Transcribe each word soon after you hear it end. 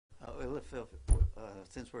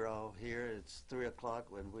since we're all here, it's 3 o'clock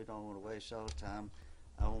and we don't want to waste y'all's time.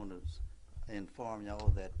 I want to inform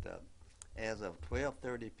y'all that as of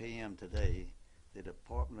 12:30 p.m. today, the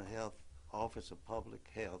Department of Health Office of Public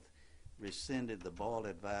Health rescinded the boil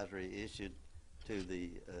advisory issued to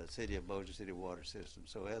the City of Bossier City water system.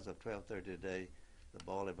 So as of 12:30 today, the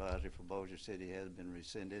boil advisory for Bossier City has been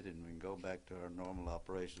rescinded and we can go back to our normal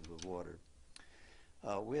operations with water.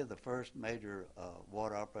 We're the first major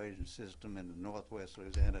water operation system in the northwest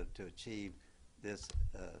Louisiana to achieve this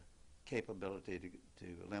capability to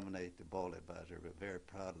eliminate the boil advisory. We're very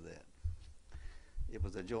proud of that. It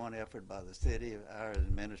was a joint effort by the city, our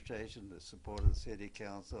administration, the support of the city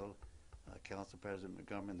council, Council President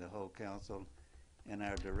Montgomery and the whole council, and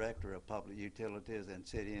our Director of Public Utilities and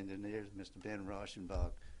City Engineers, Mr. Ben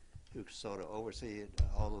Rauschenbach, who sort of oversee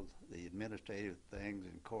all of the administrative things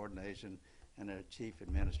and coordination, and our Chief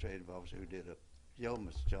Administrative Officer, who did a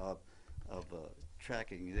yeoman's job of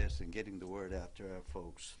tracking this and getting the word out to our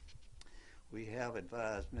folks. We have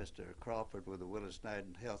advised Mr. Crawford with the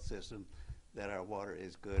Willis-Knighton Health System that our water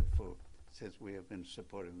is good since we have been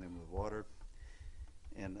supporting them with water.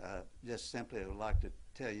 And just simply would like to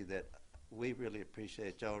tell you that we really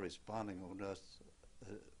appreciate y'all responding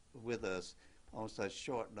with us on such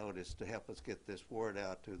short notice to help us get this word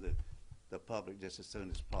out to the public just as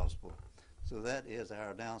soon as possible. So that is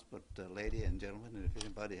our announcement, ladies and gentlemen, and if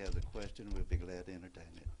anybody has a question, we'll be glad to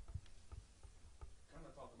entertain it. Kind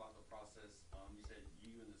of talk about the process. You said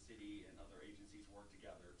you and the city and other agencies work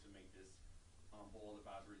together to make this boil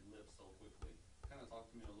advisory lift so quickly. Kind of talk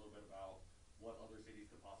to me a little bit about what other cities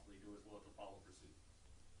could possibly do as well to follow pursuit.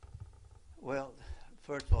 Well,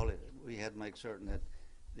 first of all, we had to make certain that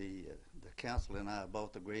the council and I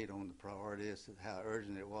both agreed on the priorities, how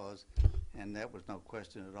urgent it was, and that was no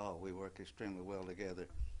question at all. We worked extremely well together.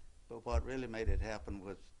 But what really made it happen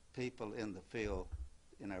was people in the field,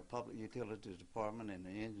 in our public utilities department and the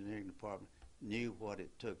engineering department, knew what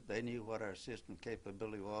it took. They knew what our system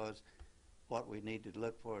capability was, what we needed to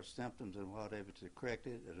look for symptoms and whatever to correct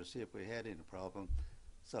it or to see if we had any problem.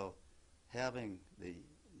 So having the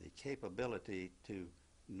capability to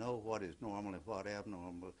know what is normal and what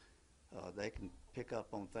abnormal, they can pick up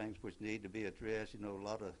on things which need to be addressed. You know, a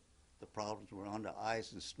lot of the problems were under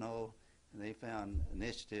ice and snow, and they found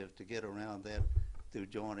initiatives to get around that through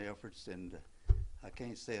joint efforts. And I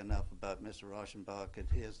can't say enough about Mr. Rauschenbach and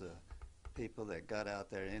his people that got out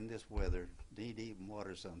there in this weather, knee-deep in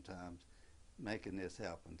water sometimes, making this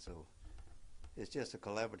happen. So it's just a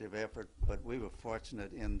collaborative effort, but we were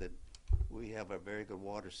fortunate in that we have a very good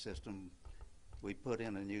water system. We put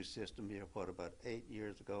in a new system here, about 8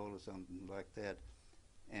 years ago or something like that,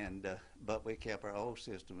 and but we kept our old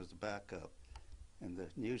system as a backup. And the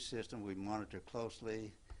new system we monitor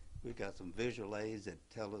closely. We got some visual aids that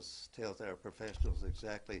tells our professionals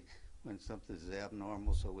exactly when something is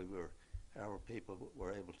abnormal, so our people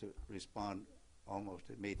were able to respond almost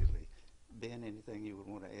immediately. Ben, anything you would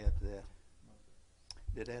want to add to that? No, sir.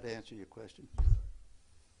 Did that answer your question?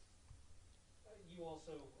 You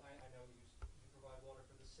also, I know you provide water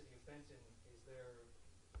for the city of Benton. Is there,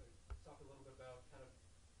 talk a little bit about kind of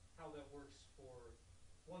how that works for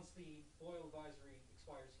once the boil advisory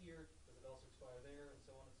expires here, does it also expire there, and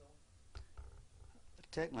so on and so on?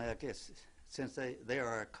 Technically, I guess, since they are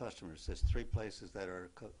our customers, there's 3 places that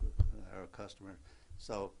are our customer.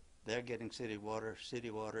 So they're getting city water.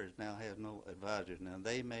 City water now has no advisors. Now,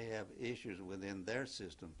 they may have issues within their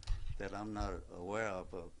system that I'm not aware of.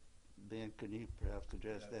 Ben, can you perhaps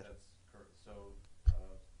address that? That's correct. So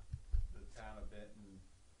the town of Benton.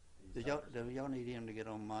 Do y'all need him to get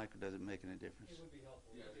on mic, or does it make any difference? It would be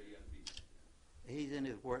helpful. Yeah, you have to be. He's in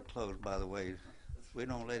his work clothes, by the way. We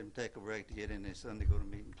don't let him take a break to get in his Sunday go to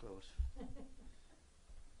meeting clothes.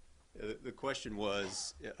 The question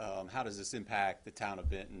was, how does this impact the town of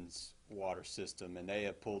Benton's water system? And they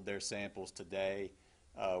have pulled their samples today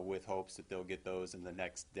with hopes that they'll get those in the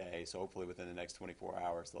next day. So hopefully within the next 24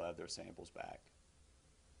 hours, they'll have their samples back.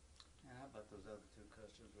 And how about those other 2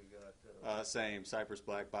 customers we got? Same, Cypress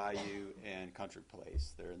Black Bayou and Country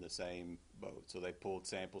Place. They're in the same boat. So they pulled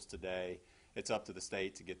samples today. It's up to the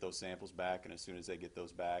state to get those samples back, and as soon as they get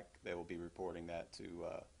those back, they will be reporting that to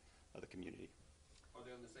the community. Are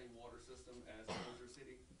they on the same water system as Bossier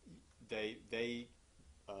City?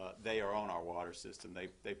 They are on our water system.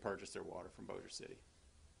 They purchase their water from Bossier City.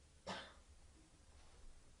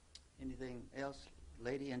 Anything else,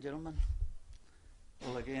 ladies and gentlemen?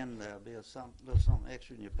 Well, again, there'll be little something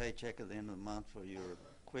extra in your paycheck at the end of the month for your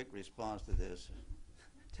quick response to this.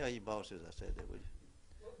 Tell your bosses I said that, would you?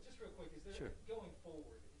 Well, just real quick, is there, Sure. going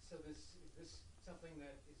forward, so is this something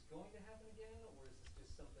that is going to happen again, or is this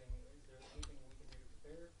just something, is there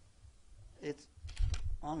It's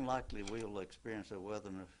unlikely we'll experience a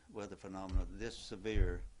weather phenomenon this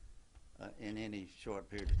severe in any short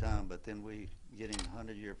period of time, but then we getting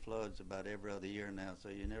 100-year floods about every other year now, so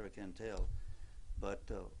you never can tell. But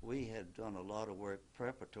we had done a lot of work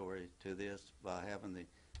preparatory to this by having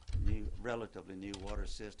the relatively new water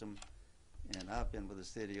system, and I've been with the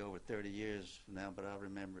city over 30 years now, but I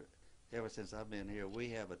remember ever since I've been here, we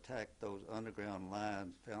have attacked those underground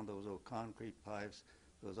lines, found those old concrete pipes,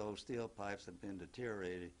 those old steel pipes have been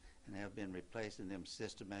deteriorated, and have been replacing them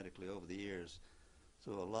systematically over the years.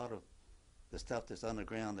 So a lot of the stuff that's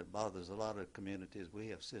underground that bothers a lot of communities, we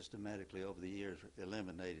have systematically over the years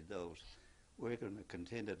eliminated those. We're going to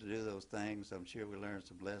continue to do those things. I'm sure we learned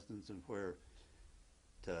some lessons and where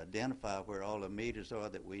to identify where all the meters are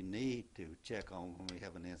that we need to check on when we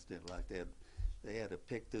have an incident like that. They had to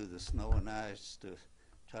pick through the snow and ice to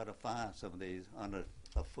try to find some of these under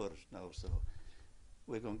a foot of snow. So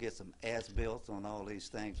we're going to get some as-built on all these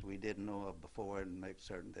things we didn't know of before and make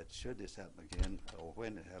certain that should this happen again or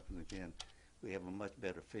when it happens again, we have a much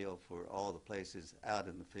better feel for all the places out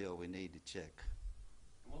in the field we need to check.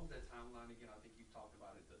 And what was that timeline again? I think you talked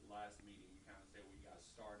about it the last meeting. You kind of said where you guys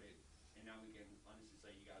started, and now we can honestly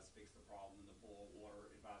say you guys fixed the problem and the boil water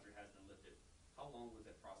advisory has been lifted. How long was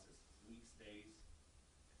that process? Weeks, days?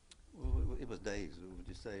 Well, it was days, would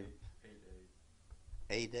you say? 8 days.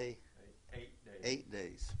 A day? 8 days. 8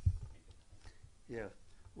 days. Yeah.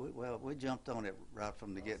 We jumped on it right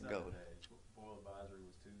from the Well, get-go. 7 days. Boil advisory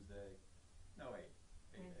was Tuesday. No, 8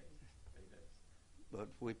 days. 8 days. But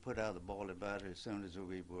we put out the boil advisory as soon as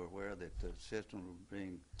we were aware that the system was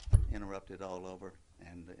being interrupted all over.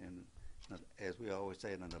 And as we always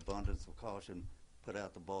say, in an abundance of caution, put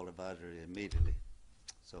out the boil advisory immediately.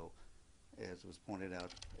 So, as was pointed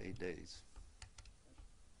out, 8 days.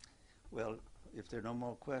 Well, if there are no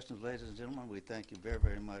more questions, ladies and gentlemen, we thank you very,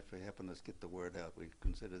 very much for helping us get the word out. We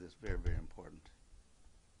consider this very, very important.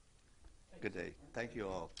 Good day. Thank you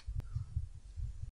all.